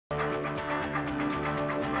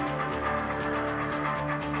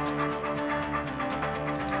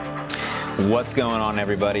What's going on,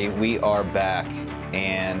 everybody? We are back,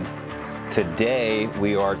 and today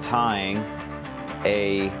we are tying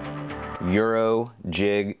a Euro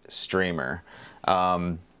jig streamer.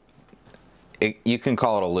 You can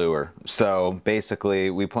call it a lure. So basically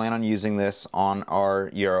we plan on using this on our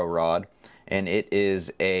Euro rod, and it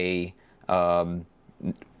is a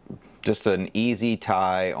just an easy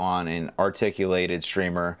tie on an articulated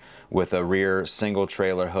streamer with a rear single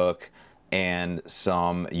trailer hook and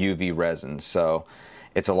some UV resin. So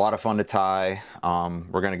it's a lot of fun to tie.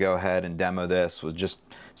 We're gonna go ahead and demo this with just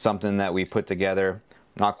something that we put together.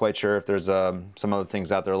 Not quite sure if there's some other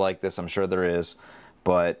things out there like this. I'm sure there is,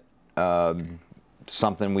 but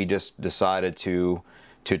something we just decided to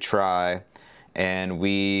try. And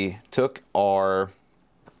we took our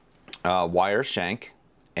wire shank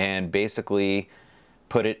and basically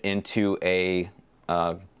put it into a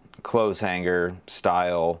clothes hanger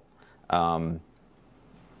style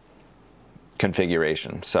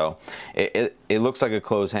configuration. So it looks like a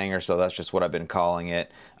clothes hanger, so that's just what I've been calling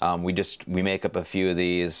it. We make up a few of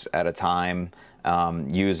these at a time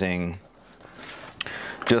using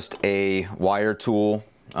just a wire tool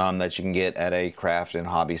that you can get at a craft and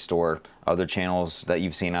hobby store. Other channels that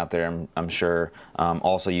you've seen out there, I'm sure,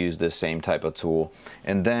 also use this same type of tool.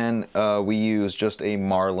 And then we use just a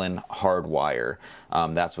Marlin hard wire.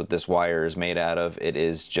 That's what this wire is made out of. It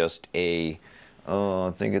is just a,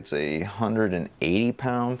 I think it's a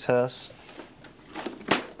 180-pound test.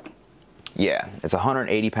 Yeah, it's a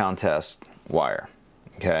 180-pound test wire.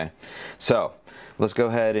 Okay, so let's go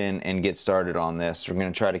ahead and get started on this. We're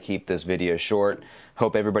going to try to keep this video short.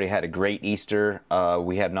 Hope everybody had a great Easter.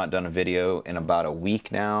 We have not done a video in about a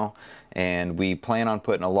week now, and we plan on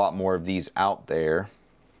putting a lot more of these out there.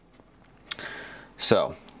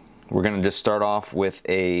 So we're going to just start off with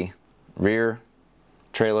a rear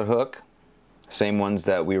trailer hook, same ones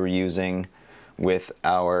that we were using with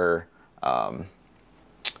our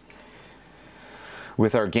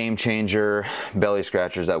game changer belly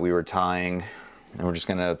scratchers that we were tying. And we're just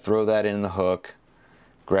going to throw that in the hook,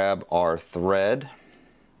 grab our thread,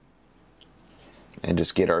 and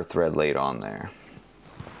just get our thread laid on there.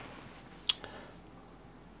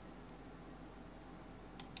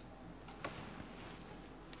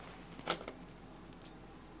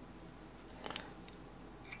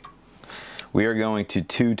 We are going to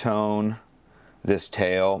two-tone this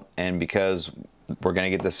tail, and because we're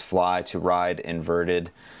going to get this fly to ride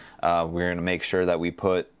inverted, we're going to make sure that we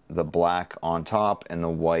put the black on top and the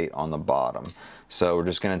white on the bottom. So we're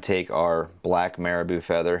just going to take our black marabou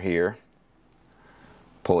feather here,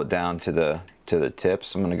 pull it down to the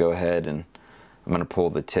tips. I'm going to go ahead and I'm going to pull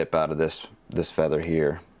the tip out of this feather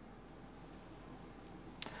here,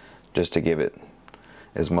 just to give it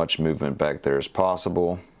as much movement back there as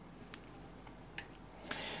possible.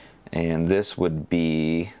 And this would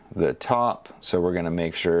be the top, so we're going to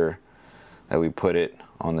make sure that we put it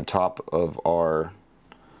on the top of our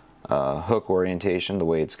hook orientation, the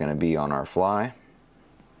way it's going to be on our fly.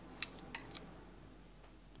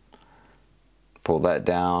 Pull that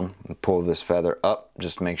down and pull this feather up,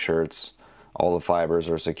 just to make sure it's all the fibers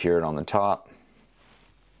are secured on the top.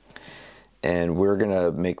 And we're going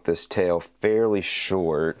to make this tail fairly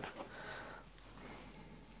short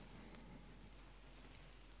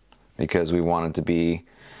because we want it to be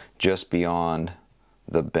just beyond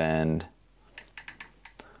the bend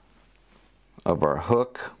of our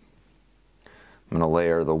hook. I'm going to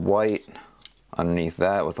layer the white underneath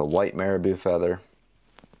that with a white marabou feather.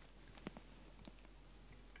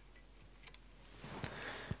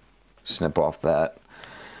 Snip off that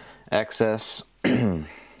excess. And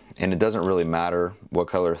it doesn't really matter what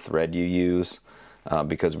color thread you use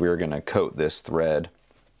because we're going to coat this thread.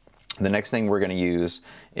 The next thing we're going to use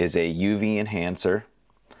is a UV enhancer,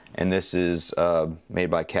 and this is made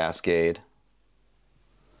by Cascade.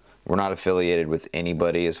 We're not affiliated with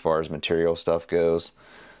anybody as far as material stuff goes.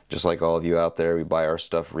 Just like all of you out there, we buy our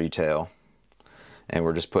stuff retail. And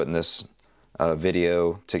we're just putting this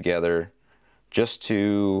video together just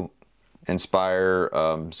to inspire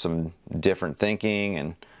some different thinking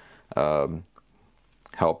and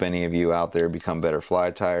help any of you out there become better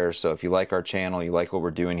fly tyers. So if you like our channel, you like what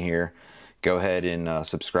we're doing here, go ahead and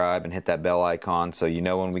subscribe and hit that bell icon so you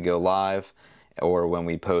know when we go live or when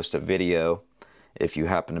we post a video if you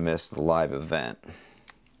happen to miss the live event.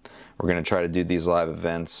 We're going to try to do these live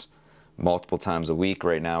events multiple times a week.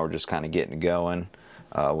 Right now we're just kind of getting going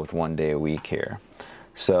with one day a week here.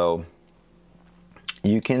 So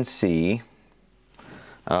you can see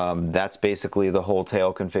that's basically the whole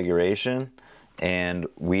tail configuration, and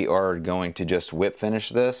we are going to just whip finish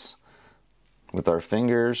this with our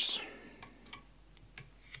fingers.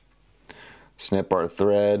 snip our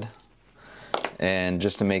thread. And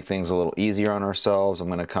just to make things a little easier on ourselves, I'm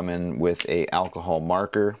going to come in with a alcohol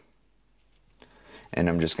marker, and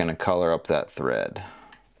I'm just going to color up that thread.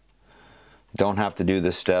 Don't have to do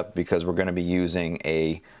this step because we're going to be using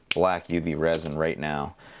a black UV resin right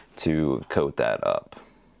now to coat that up.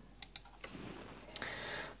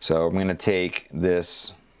 So I'm going to take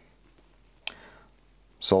this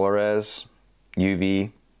Solarez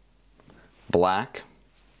UV black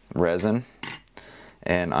resin,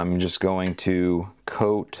 and I'm just going to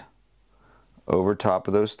coat over top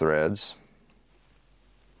of those threads.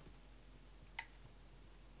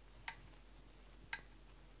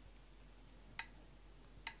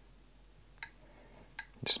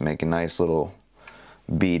 Just make a nice little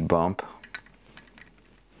bead bump.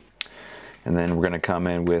 And then we're going to come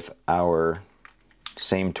in with our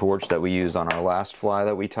same torch that we used on our last fly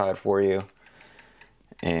that we tied for you.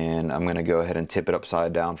 And I'm going to go ahead and tip it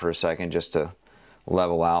upside down for a second just to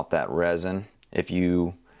level out that resin. If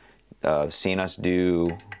you seen us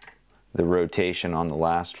do the rotation on the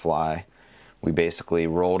last fly, we basically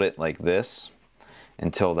rolled it like this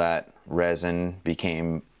until that resin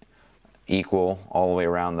became equal all the way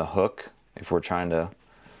around the hook if we're trying to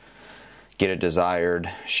get a desired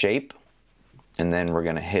shape, and then we're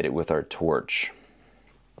going to hit it with our torch.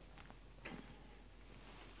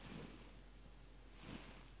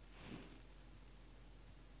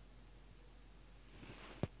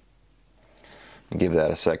 Give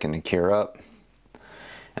that a second to cure up,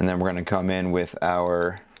 and then we're going to come in with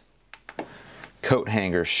our coat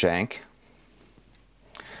hanger shank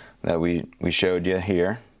that we showed you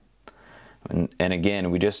here. And again,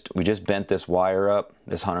 we just bent this wire up,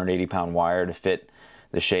 this 180-pound wire, to fit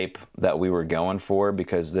the shape that we were going for,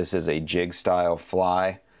 because this is a jig style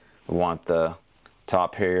fly. We want the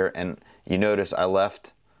top here, and you notice I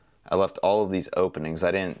left all of these openings. I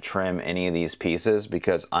didn't trim any of these pieces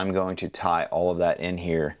because I'm going to tie all of that in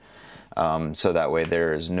here, so that way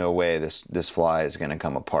there is no way this fly is going to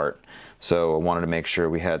come apart. So I wanted to make sure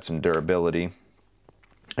we had some durability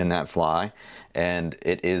in that fly, and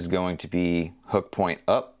it is going to be hook point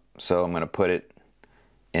up. So I'm going to put it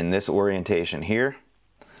in this orientation here,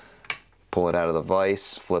 pull it out of the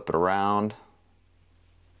vise, flip it around,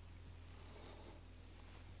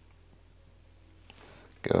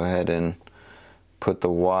 go ahead and put the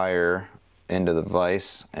wire into the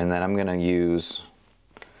vise, and then I'm going to use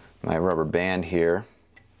my rubber band here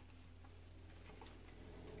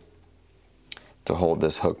to hold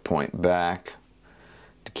this hook point back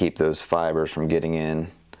to keep those fibers from getting in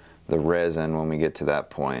the resin when we get to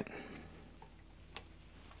that point.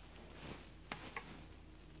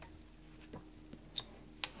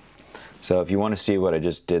 So if you want to see what I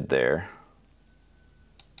just did there,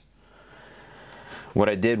 what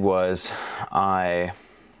I did was I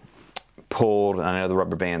pulled, I know the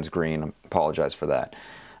rubber band's green, I apologize for that.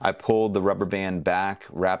 I pulled the rubber band back,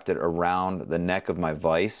 wrapped it around the neck of my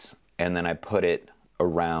vise, and then I put it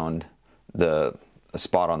around a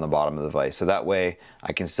spot on the bottom of the vise. So that way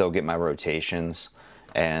I can still get my rotations,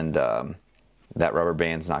 and that rubber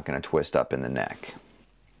band's not going to twist up in the neck.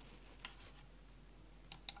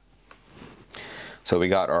 So we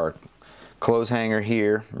got our clothes hanger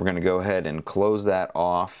here. We're going to go ahead and close that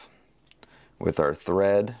off with our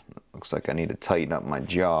thread. Looks like I need to tighten up my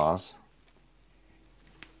jaws.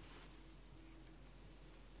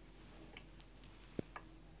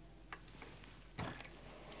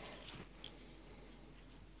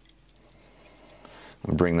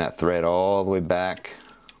 And bring that thread all the way back.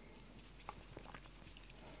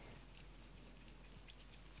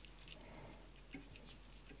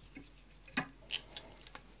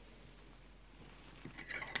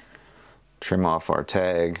 Trim off our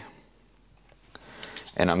tag,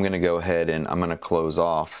 and I'm going to go ahead and I'm going to close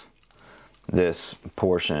off this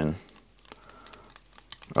portion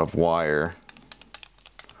of wire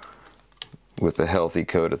with a healthy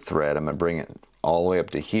coat of thread. I'm going to bring it all the way up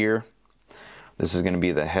to here. This is going to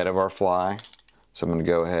be the head of our fly, so I'm going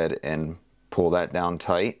to go ahead and pull that down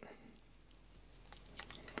tight,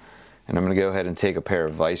 and I'm going to go ahead and take a pair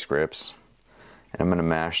of vice grips, and I'm going to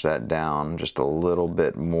mash that down just a little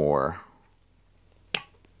bit more.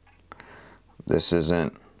 This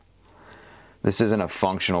isn't a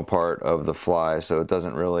functional part of the fly, so it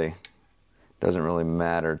doesn't really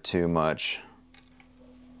matter too much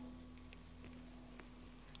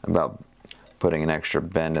about putting an extra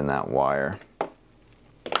bend in that wire.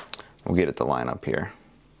 We'll get it to line up here.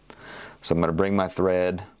 So I'm going to bring my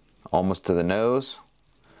thread almost to the nose,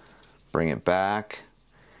 bring it back,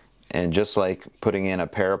 and just like putting in a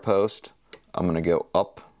parapost, I'm going to go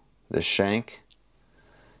up the shank,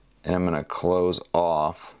 and I'm going to close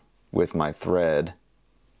off with my thread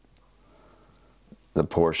the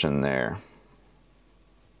portion there.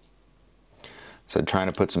 So trying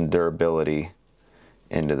to put some durability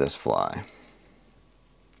into this fly.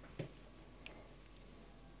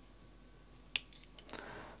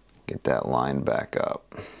 Get that line back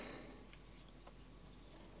up.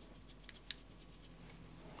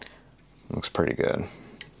 Looks pretty good.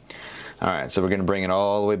 All right, so we're going to bring it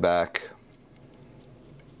all the way back.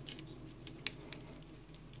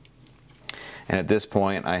 And at this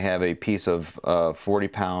point, I have a piece of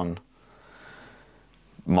 40-pound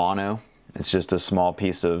mono. It's just a small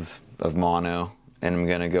piece of mono. And I'm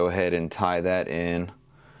going to go ahead and tie that in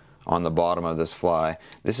on the bottom of this fly.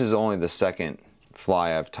 This is only the second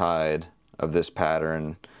fly I've tied of this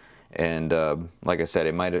pattern. And like I said,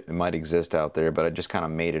 it might exist out there, but I just kind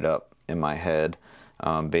of made it up in my head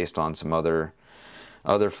based on some other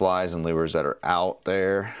flies and lures that are out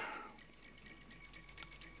there.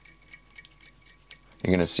 You're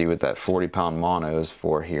going to see what that 40-pound mono is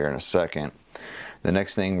for here in a second. The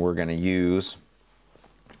next thing we're going to use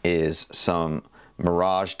is some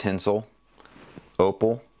Mirage tinsel,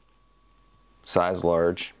 opal, size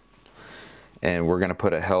large, and we're going to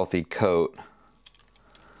put a healthy coat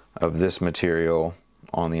of this material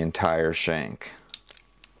on the entire shank.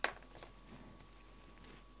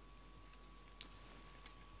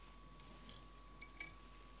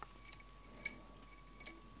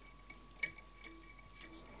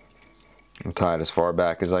 I'm tied as far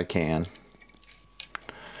back as I can,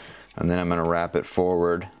 and then I'm going to wrap it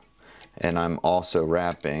forward, and I'm also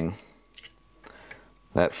wrapping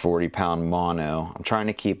that 40-pound mono. I'm trying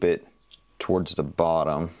to keep it towards the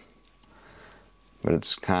bottom, but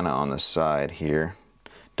it's kind of on the side here.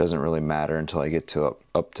 Doesn't really matter until I get to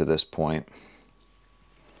up to this point.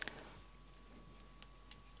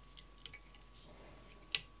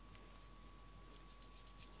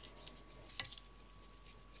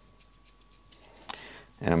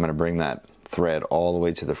 And I'm going to bring that thread all the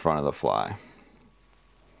way to the front of the fly.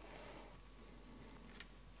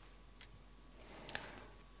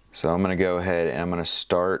 So I'm going to go ahead and I'm going to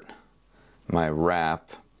start my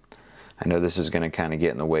wrap. I know this is going to kind of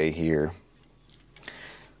get in the way here.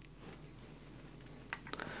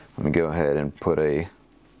 Let me go ahead and get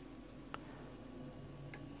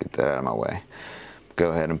that out of my way.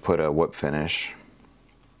 Go ahead and put a whip finish.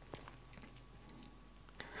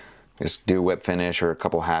 Just do whip finish or a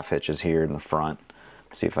couple half hitches here in the front.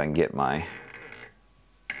 See if I can get my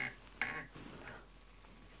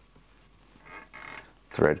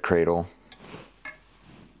thread cradle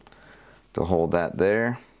to hold that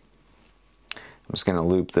there. I'm just going to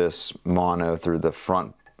loop this mono through the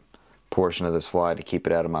front portion of this fly to keep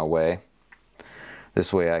it out of my way.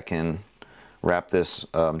 This way I can wrap this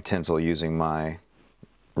tinsel using my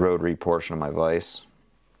rotary portion of my vise.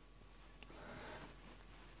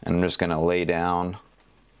 And I'm just going to lay down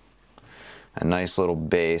a nice little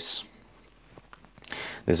base.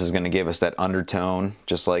 This is going to give us that undertone,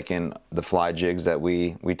 just like in the fly jigs that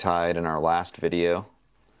we tied in our last video.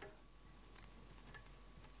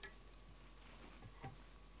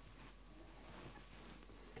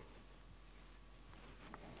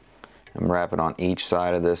 I'm wrapping on each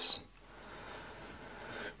side of this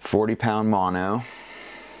 40-pound mono.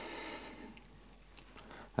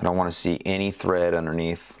 I don't want to see any thread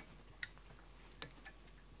underneath.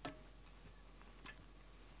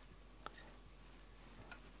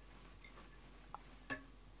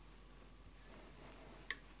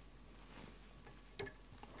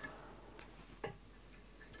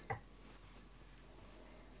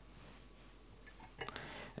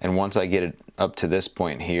 And once I get it up to this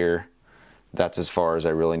point here, that's as far as I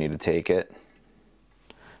really need to take it.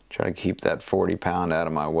 Try to keep that 40-pound out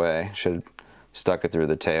of my way. Should have stuck it through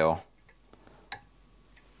the tail.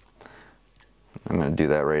 I'm going to do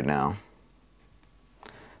that right now.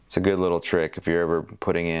 It's a good little trick if you're ever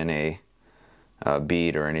putting in a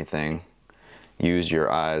bead or anything. Use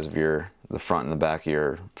your eyes of the front and the back of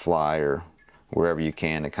your fly or wherever you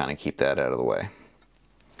can to kind of keep that out of the way.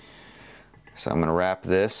 So I'm going to wrap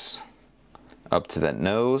this up to that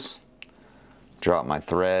nose, drop my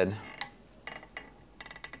thread,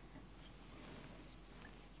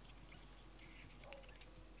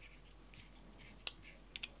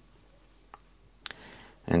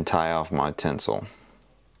 and tie off my tinsel.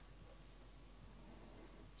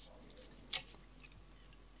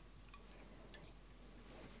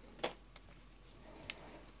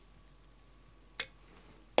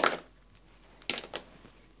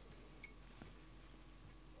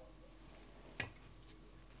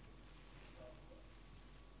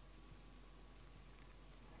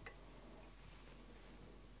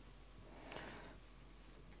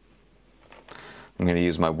 I'm going to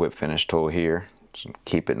use my whip finish tool here. Just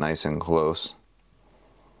keep it nice and close.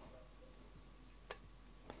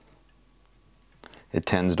 It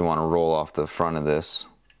tends to want to roll off the front of this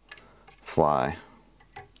fly.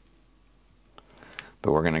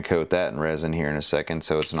 But we're going to coat that in resin here in a second,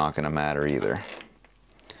 so it's not going to matter either.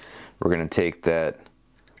 We're going to take that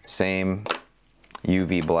same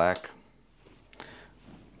UV black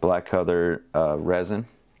color resin,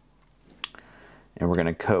 and we're going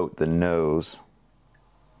to coat the nose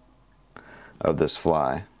of this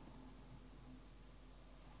fly.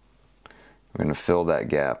 We're going to fill that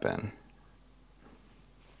gap in.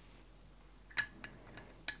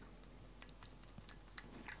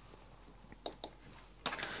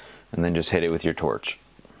 And then just hit it with your torch.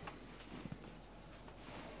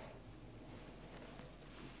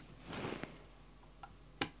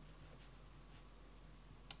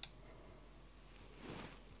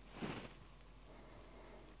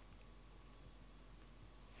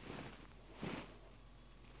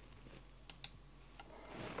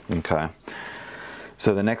 Okay,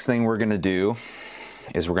 so the next thing we're going to do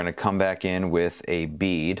is we're going to come back in with a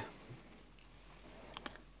bead,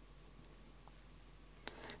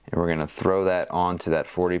 and we're going to throw that onto that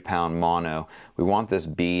 40-pound mono. We want this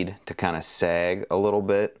bead to kind of sag a little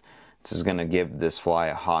bit. This is going to give this fly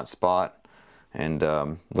a hot spot, and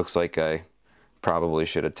looks like I probably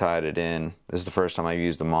should have tied it in. This is the first time I've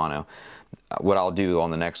used the mono. What I'll do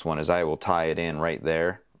on the next one is I will tie it in right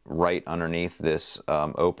there, right underneath this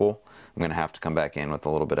opal. I'm going to have to come back in with a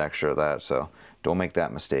little bit extra of that, so don't make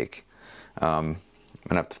that mistake. I'm going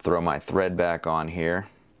to have to throw my thread back on here.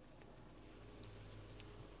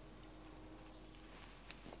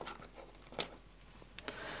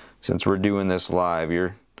 Since we're doing this live,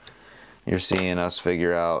 you're seeing us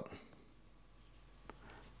figure out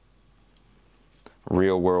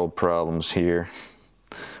real world problems here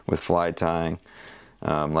with fly tying.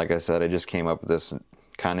 Like I said, I just came up with this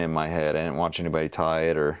kind of in my head. I didn't watch anybody tie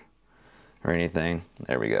it or anything.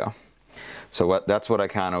 There we go. So that's what I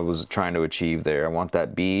kind of was trying to achieve there. I want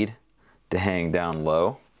that bead to hang down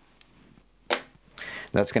low.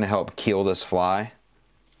 That's going to help keel this fly.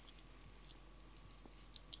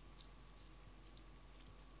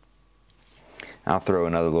 I'll throw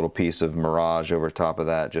another little piece of Mirage over top of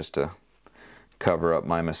that just to cover up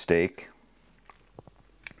my mistake.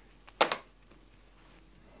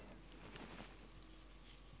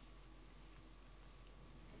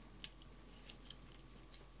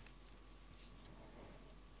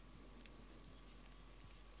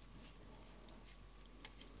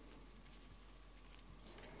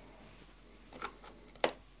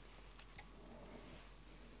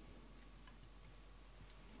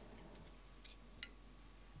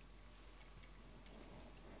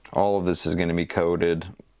 All of this is going to be coated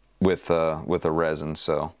with a resin,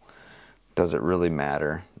 so does it really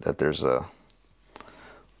matter that there's a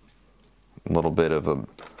little bit of a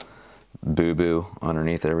boo-boo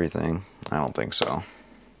underneath everything? I don't think so.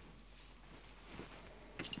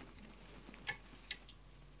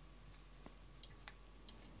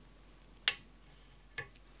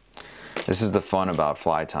 This is the fun about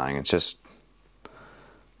fly tying. It's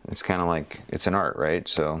kind of like, it's an art, right?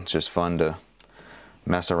 So it's just fun to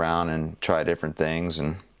mess around and try different things,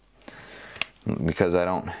 and because I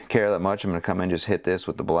don't care that much, I'm going to come in and just hit this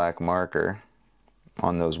with the black marker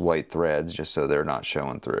on those white threads just so they're not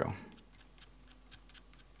showing through.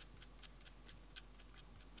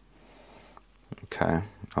 Okay,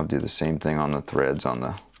 I'll do the same thing on the threads on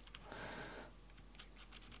the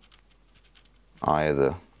eye of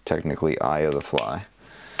the, technically eye of the fly.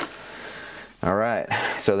 Alright,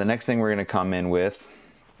 so the next thing we're going to come in with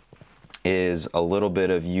is a little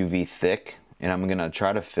bit of UV thick, and I'm going to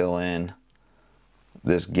try to fill in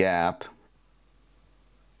this gap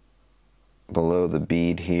below the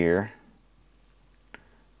bead here.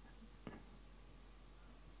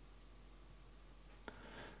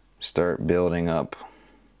 Start building up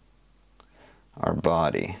our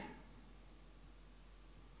body.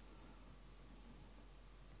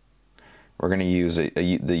 We're going to use the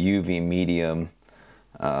UV medium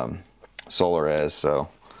Solares, so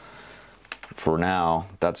for now,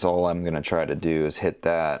 that's all I'm going to try to do is hit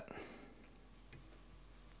that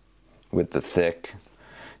with the thick,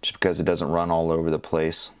 just because it doesn't run all over the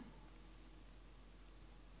place.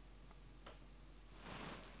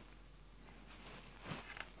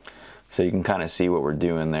 So you can kind of see what we're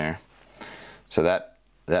doing there. So that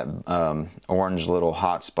orange little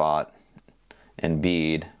hot spot and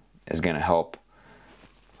bead is going to help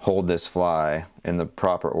hold this fly in the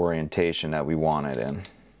proper orientation that we want it in.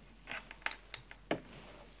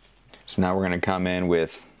 So now we're going to come in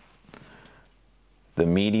with the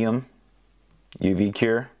medium UV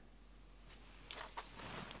cure.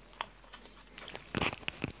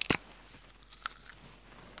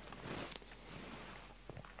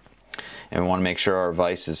 And we want to make sure our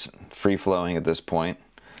vise is free flowing at this point,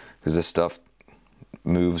 because this stuff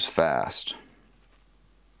moves fast.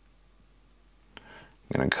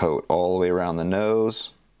 I'm going to coat all the way around the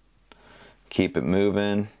nose, keep it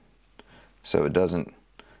moving so it doesn't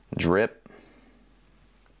drip.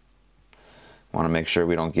 Want to make sure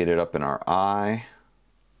we don't get it up in our eye.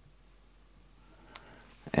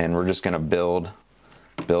 And we're just going to build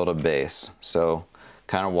a base. So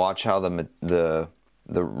kind of watch how the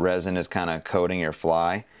resin is kind of coating your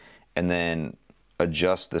fly, and then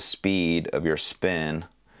adjust the speed of your spin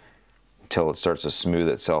until it starts to smooth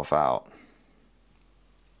itself out.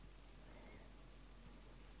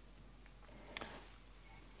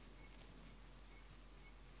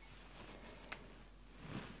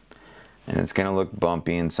 And it's going to look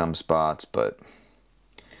bumpy in some spots, but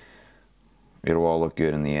it'll all look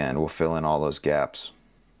good in the end. We'll fill in all those gaps.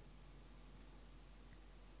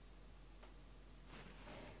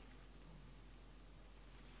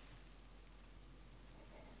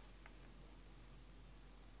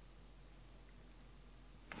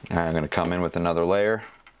 All right, I'm going to come in with another layer.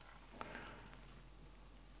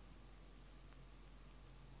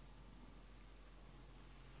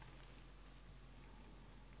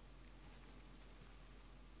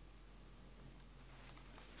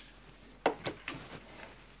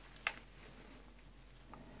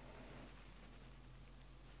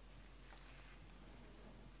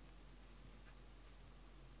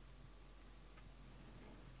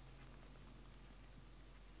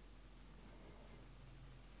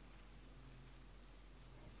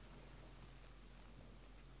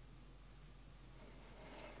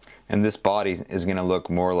 And this body is going to look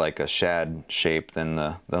more like a shad shape than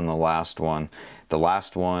the last one. The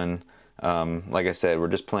last one, like I said, we're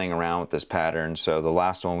just playing around with this pattern. So the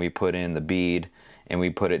last one we put in the bead and we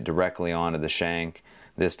put it directly onto the shank.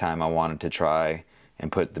 This time I wanted to try and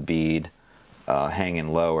put the bead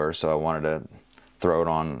hanging lower, so I wanted to throw it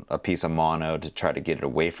on a piece of mono to try to get it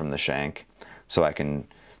away from the shank so I can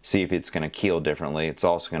see if it's going to keel differently. It's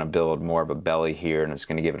also going to build more of a belly here, and it's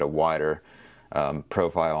going to give it a wider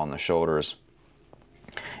profile on the shoulders.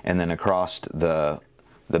 And then across the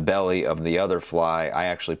belly of the other fly, I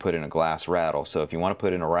actually put in a glass rattle. So if you want to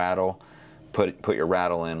put in a rattle, put your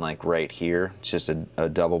rattle in like right here. It's just a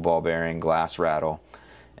double ball bearing glass rattle.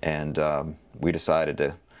 And we decided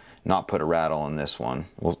to not put a rattle in this one.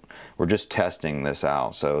 We're just testing this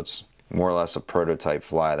out, so it's more or less a prototype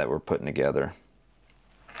fly that we're putting together.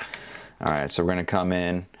 All right, so we're going to come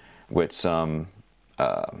in with some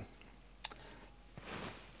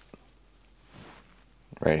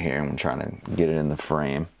right here. I'm trying to get it in the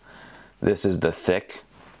frame. This is the thick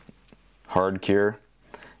hard cure,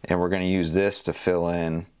 and we're going to use this to fill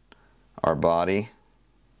in our body.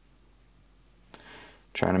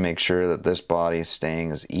 Trying to make sure that this body is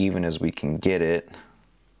staying as even as we can get it.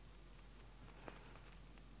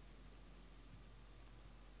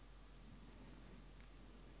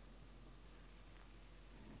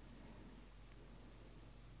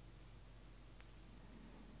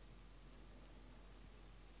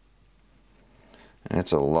 And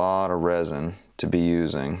it's a lot of resin to be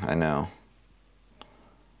using, I know.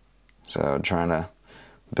 So trying to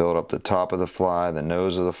build up the top of the fly, the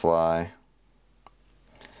nose of the fly,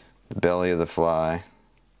 the belly of the fly.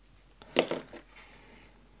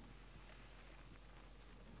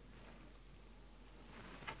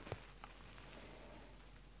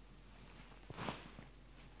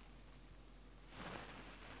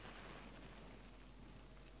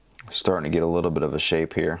 Starting to get a little bit of a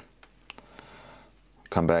shape here.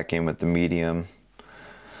 Come back in with the medium.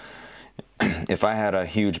 If I had a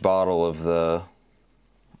huge bottle of the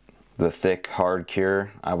thick hard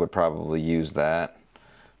cure, I would probably use that,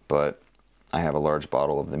 but I have a large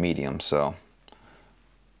bottle of the medium, so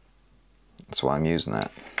that's why I'm using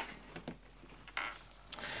that.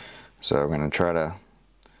 So we're going to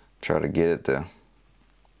try to get it to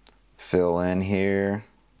fill in here.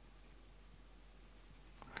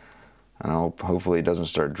 And hopefully it doesn't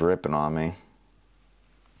start dripping on me.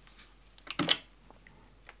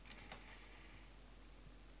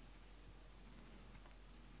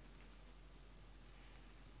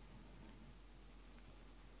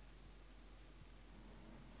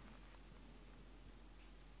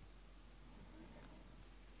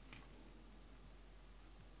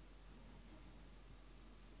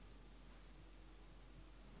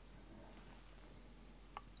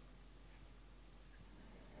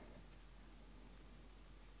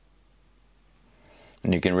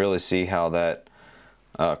 And you can really see how that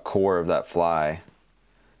core of that fly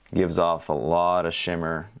gives off a lot of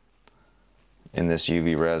shimmer in this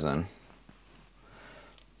UV resin.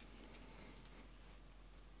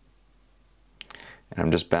 And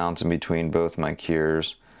I'm just bouncing between both my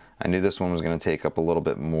cures. I knew this one was going to take up a little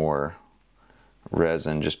bit more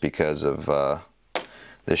resin just because of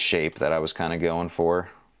the shape that I was kind of going for.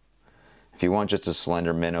 If you want just a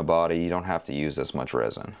slender minnow body, you don't have to use this much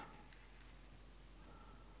resin.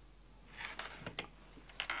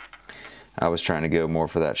 I was trying to go more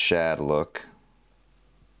for that shad look.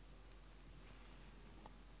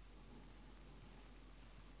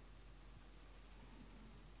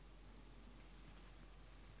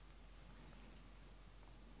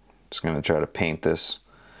 Just going to try to paint this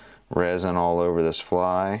resin all over this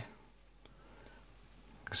fly.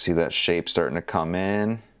 See that shape starting to come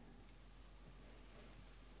in.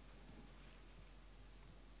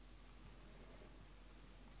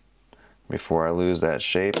 Before I lose that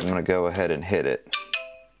shape, I'm going to go ahead and hit it.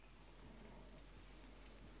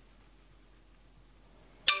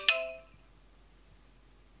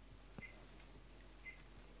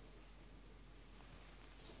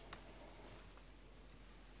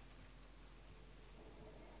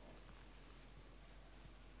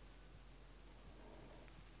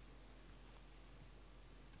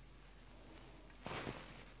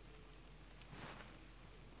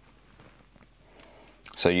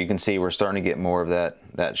 So you can see we're starting to get more of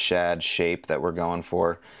that shad shape that we're going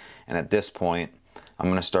for. And at this point, I'm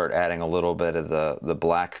going to start adding a little bit of the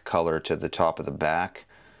black color to the top of the back.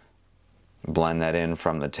 Blend that in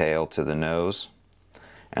from the tail to the nose.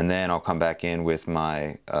 And then I'll come back in with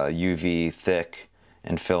my UV thick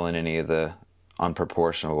and fill in any of the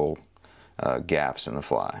unproportional gaps in the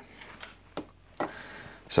fly.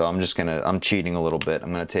 So I'm cheating a little bit.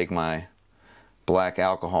 I'm going to take my black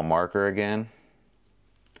alcohol marker again.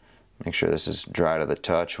 Make sure this is dry to the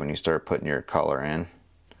touch when you start putting your color in.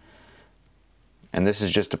 And this is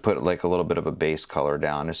just to put like a little bit of a base color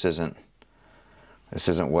down. This isn't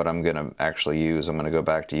what I'm going to actually use. I'm going to go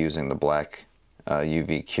back to using the black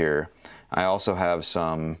UV cure. I also have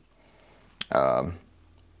some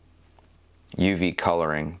UV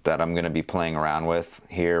coloring that I'm going to be playing around with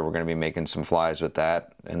here. We're going to be making some flies with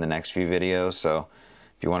that in the next few videos. So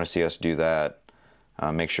if you want to see us do that,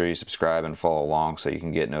 make sure you subscribe and follow along so you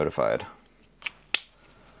can get notified.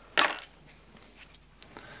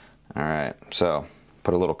 Alright, so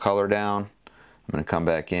put a little color down. I'm going to come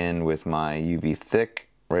back in with my UV thick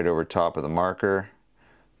right over top of the marker.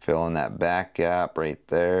 Fill in that back gap right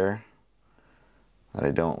there that I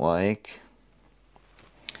don't like.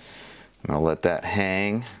 I'm going to let that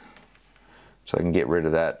hang so I can get rid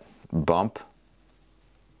of that bump.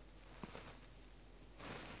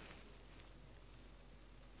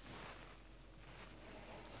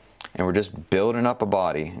 And we're just building up a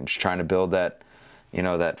body and just trying to build that, you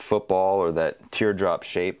know, that football or that teardrop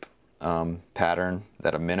shape pattern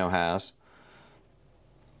that a minnow has.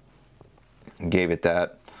 Gave it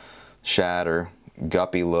that shad or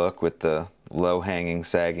guppy look with the low hanging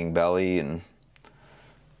sagging belly, and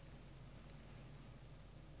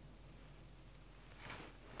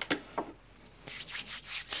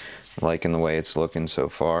liking the way it's looking so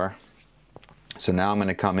far. So now I'm going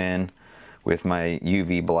to come in with my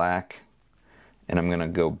UV black and I'm going to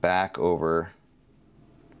go back over,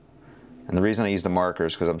 and the reason I use the marker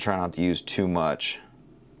is because I'm trying not to use too much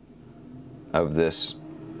of this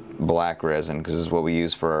black resin, because this is what we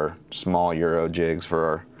use for our small Euro jigs, for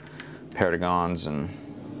our Perdigons and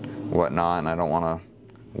whatnot, and I don't want to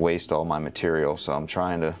waste all my material, so I'm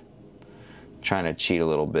trying to cheat a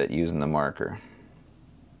little bit using the marker.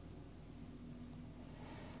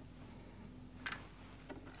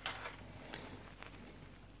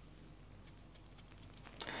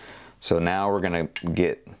 So now we're going to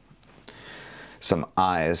get some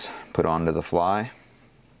eyes put onto the fly.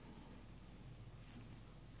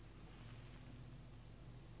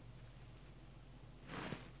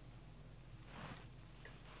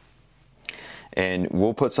 And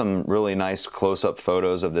we'll put some really nice close-up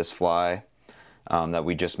photos of this fly that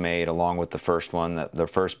we just made, along with the first one, the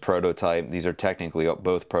first prototype. These are technically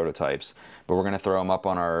both prototypes, but we're going to throw them up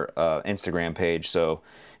on our Instagram page. So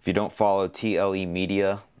if you don't follow TLE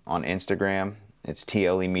Media on Instagram, it's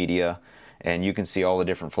TLE Media, and you can see all the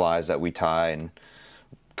different flies that we tie and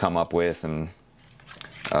come up with, and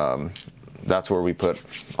that's where we put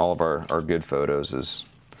all of our good photos, is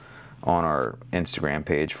on our Instagram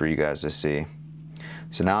page for you guys to see.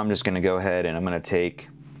 So now I'm just going to go ahead and I'm going to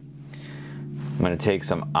take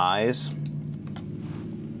some eyes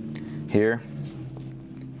here,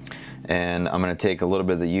 and I'm going to take a little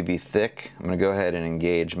bit of the UV thick. I'm going to go ahead and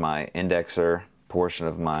engage my indexer portion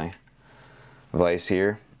of my vise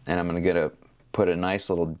here, and I'm going to put a nice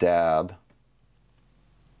little dab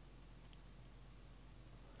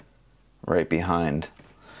right behind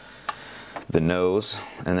the nose,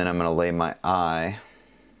 and then I'm going to lay my eye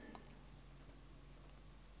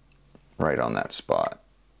right on that spot.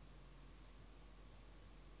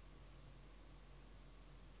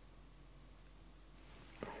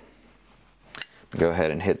 Go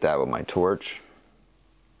ahead and hit that with my torch.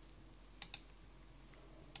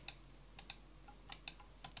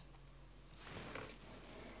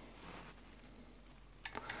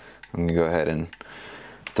 I'm going to go ahead and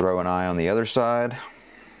throw an eye on the other side.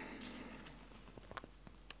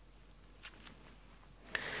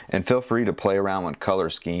 And feel free to play around with color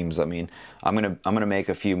schemes. I mean, I'm gonna make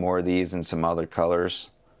a few more of these in some other colors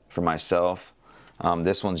for myself.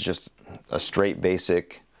 This one's just a straight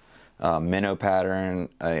basic minnow pattern.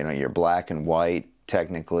 You know, your black and white,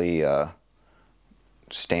 technically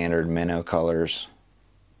standard minnow colors.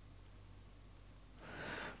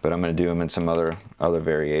 But I'm gonna do them in some other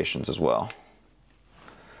variations as well.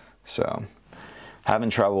 So, having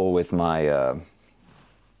trouble with my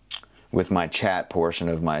chat portion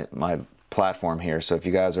of my platform here. So if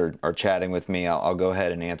you guys are chatting with me, I'll go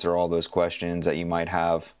ahead and answer all those questions that you might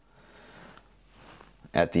have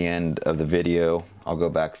at the end of the video. I'll go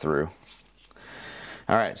back through.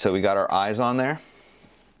 All right, so we got our eyes on there.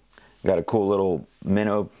 We got a cool little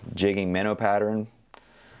jigging minnow pattern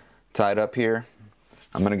tied up here.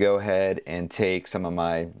 I'm gonna go ahead and take some of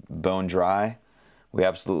my bone dry. We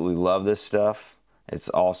absolutely love this stuff. It's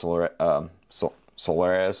all Solares,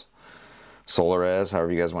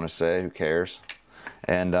 however you guys want to say, who cares.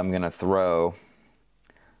 And I'm going to throw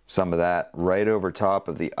some of that right over top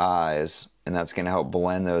of the eyes, and that's going to help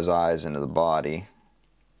blend those eyes into the body.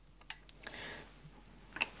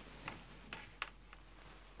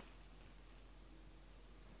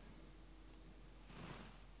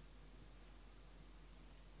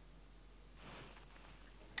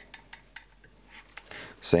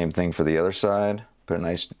 Same thing for the other side. Put a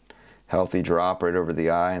nice healthy drop right over the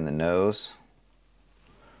eye and the nose.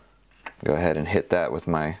 Go ahead and hit that with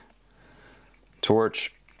my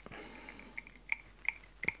torch.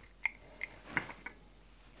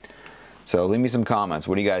 So leave me some comments.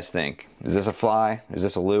 What do you guys think? Is this a fly? Is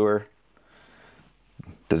this a lure?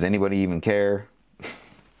 Does anybody even care?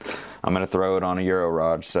 I'm going to throw it on a Euro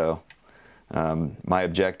rod. So my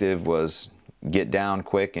objective was get down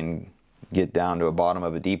quick and get down to the bottom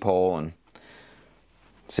of a deep hole and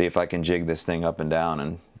see if I can jig this thing up and down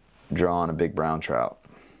and draw on a big brown trout.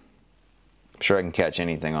 I'm sure I can catch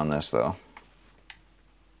anything on this though.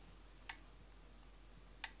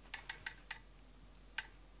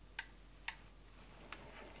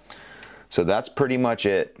 So that's pretty much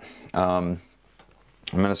it. I'm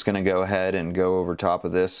just going to go ahead and go over top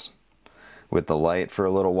of this with the light for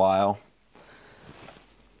a little while.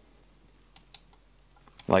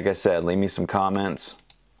 Like I said, leave me some comments.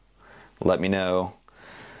 Let me know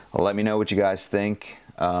what you guys think.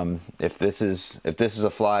 If this is a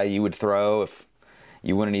fly you would throw, if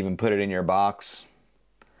you wouldn't even put it in your box,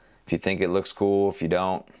 if you think it looks cool, if you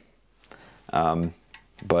don't.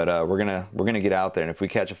 But we're gonna get out there, and if we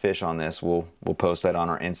catch a fish on this, we'll post that on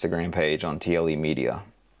our Instagram page on TLE Media.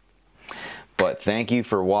 But thank you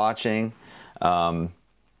for watching. We're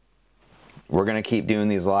gonna keep doing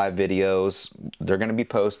these live videos. They're gonna be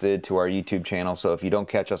posted to our YouTube channel, so if you don't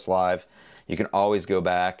catch us live, you can always go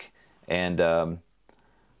back and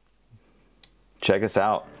check us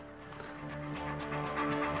out.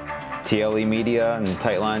 TLE Media and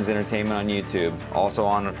Tight Lines Entertainment on YouTube. Also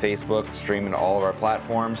on Facebook, streaming to all of our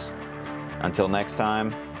platforms. Until next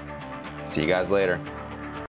time, see you guys later.